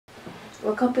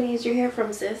What company is your hair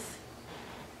from, sis?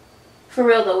 For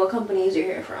real though, what company is your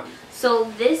hair from?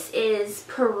 So this is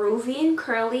Peruvian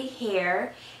curly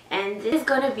hair, and this is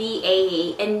gonna be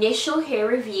a initial hair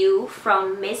review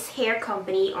from Miss Hair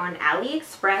Company on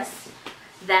AliExpress.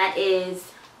 That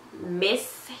is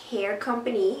Miss Hair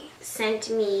Company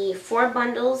sent me 4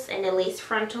 bundles and a lace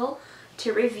frontal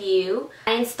to review.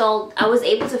 I was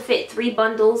able to fit 3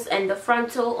 bundles and the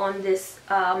frontal on this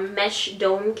mesh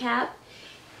dome cap.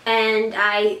 And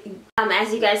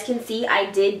as you guys can see,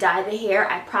 I did dye the hair.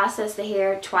 I processed the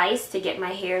hair twice to get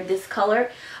my hair this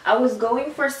color. I was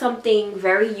going for something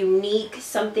very unique,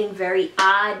 something very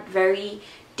odd, very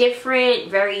different,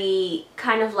 very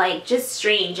kind of like just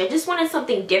strange. I just wanted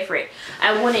something different.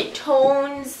 I wanted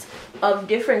tones of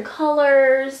different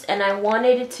colors, and I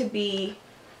wanted it to be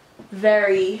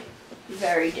very,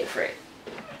 very different.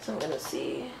 So I'm gonna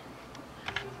see.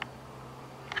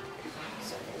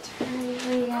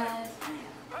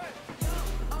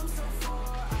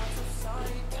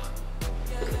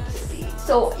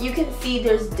 So you can see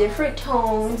there's different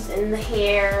tones in the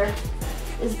hair.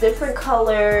 There's different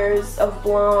colors of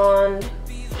blonde.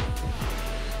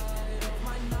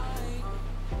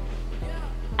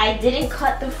 I didn't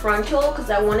cut the frontal because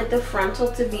I wanted the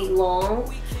frontal to be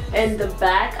long, and the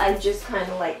back I just kind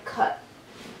of like cut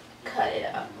it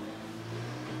up.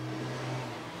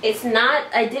 It's not,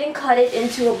 I didn't cut it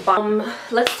into a bun.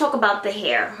 Let's talk about the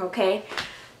hair, okay?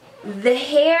 The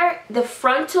hair, the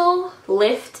frontal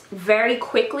lift very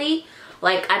quickly.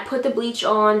 Like, I put the bleach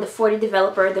on, the 40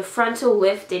 developer, the frontal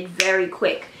lifted very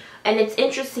quick. And it's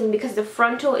interesting because the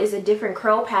frontal is a different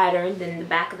curl pattern than the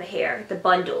back of the hair, the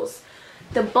bundles.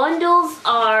 The bundles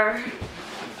are,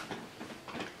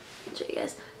 I'll show you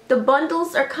guys. The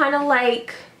bundles are kind of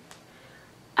like,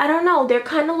 I don't know, they're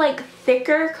kind of like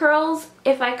thicker curls,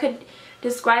 if I could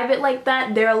describe it like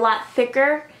that. They're a lot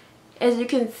thicker. As you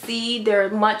can see, they're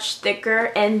much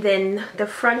thicker, and then the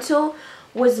frontal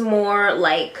was more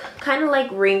like, kind of like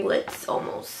ringlets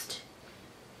almost.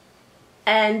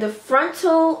 And the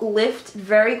frontal lift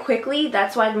very quickly.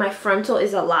 That's why my frontal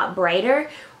is a lot brighter,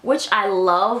 which I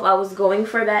love. I was going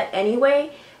for that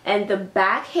anyway. And the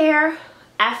back hair,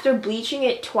 after bleaching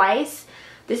it twice,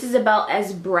 this is about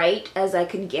as bright as I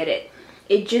could get it.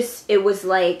 It was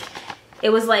like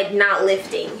not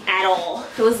lifting at all.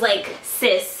 It was like,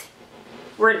 sis,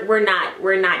 we're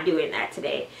not doing that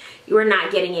today. You are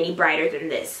not getting any brighter than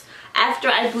this. After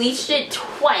I bleached it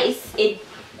twice, it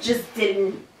just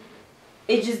didn't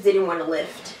want to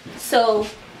lift. So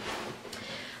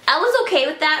I was okay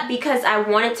with that because I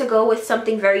wanted to go with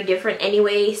something very different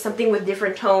anyway, something with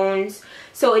different tones.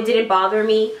 So it didn't bother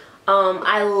me.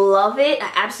 I love it.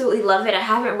 I absolutely love it. I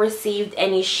haven't received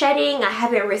any shedding. I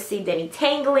haven't received any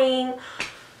tangling.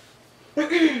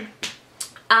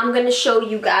 I'm going to show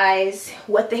you guys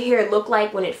what the hair looked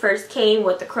like when it first came,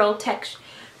 what the curl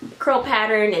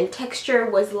pattern and texture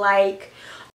was like.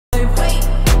 Be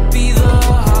the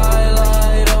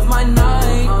highlight of my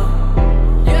night.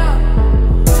 Yeah.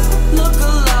 Look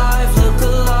alive.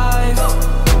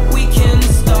 We can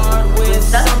start with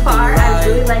thus far, I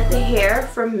really like the hair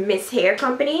from Miss Hair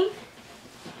Company.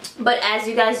 But as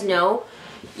you guys know,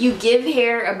 you give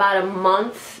hair about a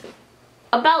month,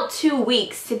 about 2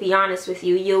 weeks to be honest with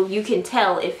you. You can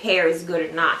tell if hair is good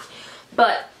or not.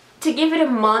 But to give it a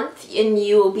month and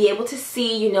you'll be able to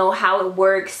see, you know, how it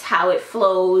works, how it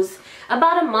flows.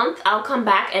 About a month, I'll come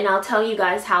back and I'll tell you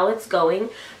guys how it's going.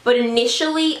 But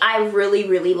initially, I really,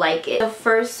 really like it. The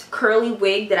first curly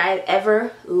wig that I've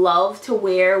ever loved to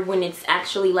wear when it's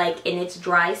actually like in its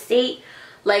dry state.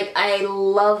 Like, I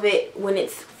love it when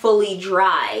it's fully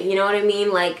dry, you know what I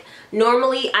mean? Like,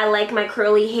 normally I like my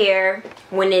curly hair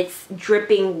when it's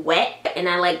dripping wet, and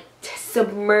I like to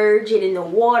submerge it in the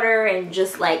water and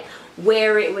just like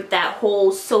wear it with that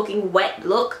whole soaking wet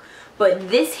look. But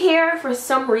this hair, for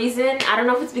some reason, I don't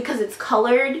know if it's because it's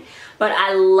colored, but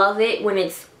I love it when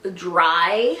it's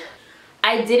dry.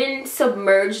 I didn't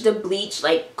submerge the bleach,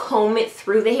 like comb it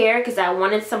through the hair, because I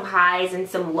wanted some highs and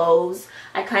some lows.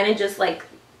 I kind of just like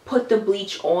put the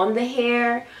bleach on the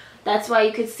hair. That's why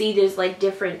you could see there's like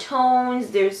different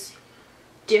tones, there's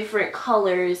different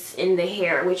colors in the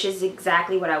hair, which is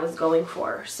exactly what I was going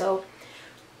for. So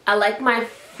I like my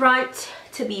front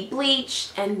to be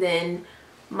bleached, and then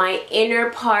my inner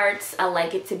parts, I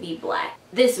like it to be black.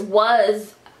 This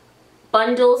was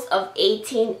bundles of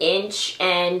 18-inch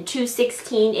and 2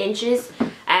 16-inches.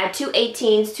 I have 2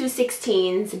 18s, 2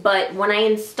 16s, but when I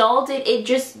installed it,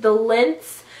 the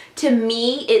lengths, to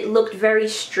me, it looked very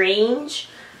strange.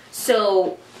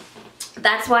 So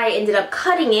that's why I ended up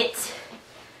cutting it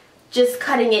just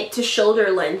cutting it to shoulder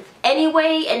length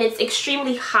anyway, and it's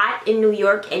extremely hot in New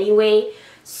York anyway.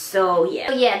 So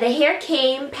yeah, the hair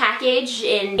came packaged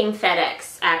in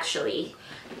FedEx actually,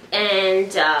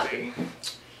 and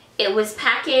it was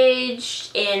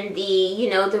packaged in the, you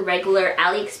know, the regular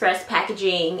AliExpress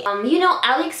packaging. You know,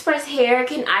 AliExpress hair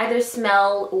can either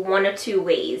smell one of two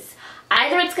ways.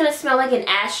 Either it's gonna smell like an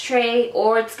ashtray,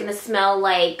 or it's gonna smell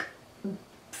like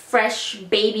fresh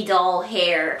baby doll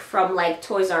hair from like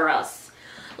Toys R Us.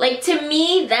 Like, to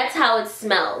me, that's how it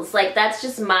smells. Like, that's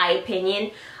just my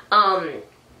opinion.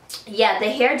 Yeah, the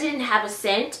hair didn't have a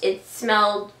scent. It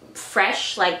smelled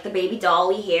fresh, like the baby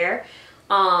dolly hair.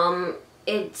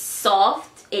 It's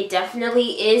soft. It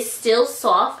definitely is still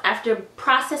soft after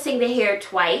processing the hair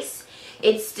twice.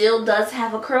 It still does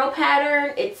have a curl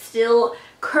pattern. It still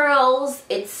curls.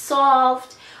 It's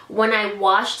soft. When I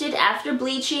washed it after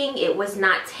bleaching, it was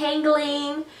not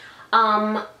tangling.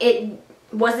 It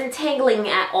wasn't tangling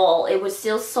at all. It was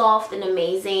still soft and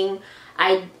amazing.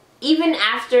 Even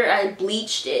after I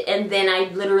bleached it and then I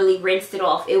literally rinsed it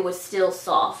off, it was still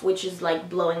soft, which is like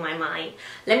blowing my mind.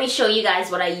 Let me show you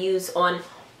guys what I use on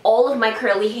all of my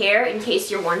curly hair in case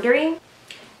you're wondering.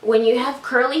 When you have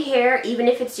curly hair, even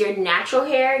if it's your natural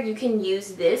hair, you can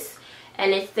use this,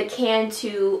 and it's the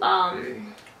Can2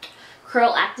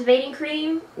 curl activating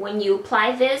cream. When you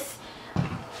apply this,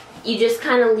 you just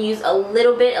kind of use a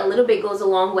little bit goes a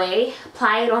long way.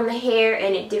 Apply it on the hair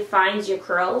and it defines your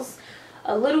curls.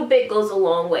 A little bit goes a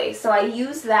long way. So I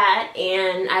use that,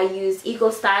 and I use Eco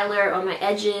Styler on my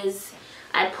edges.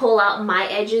 I pull out my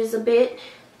edges a bit.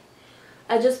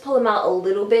 I just pull them out a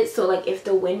little bit, so like if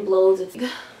the wind blows, it's...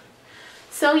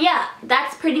 So yeah,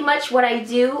 that's pretty much what I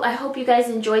do. I hope you guys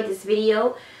enjoyed this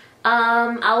video.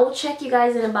 I will check you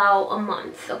guys in about a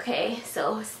month, okay?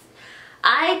 So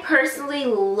I personally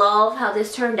love how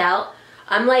this turned out.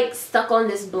 I'm like stuck on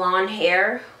this blonde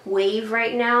hair wave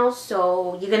right now,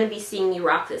 so you're gonna be seeing me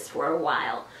rock this for a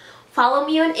while. Follow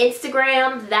me on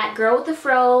Instagram, that girl with the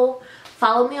fro.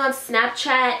 Follow me on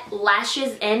Snapchat,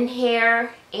 lashes and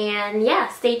hair. And yeah,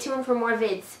 stay tuned for more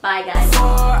vids. Bye guys.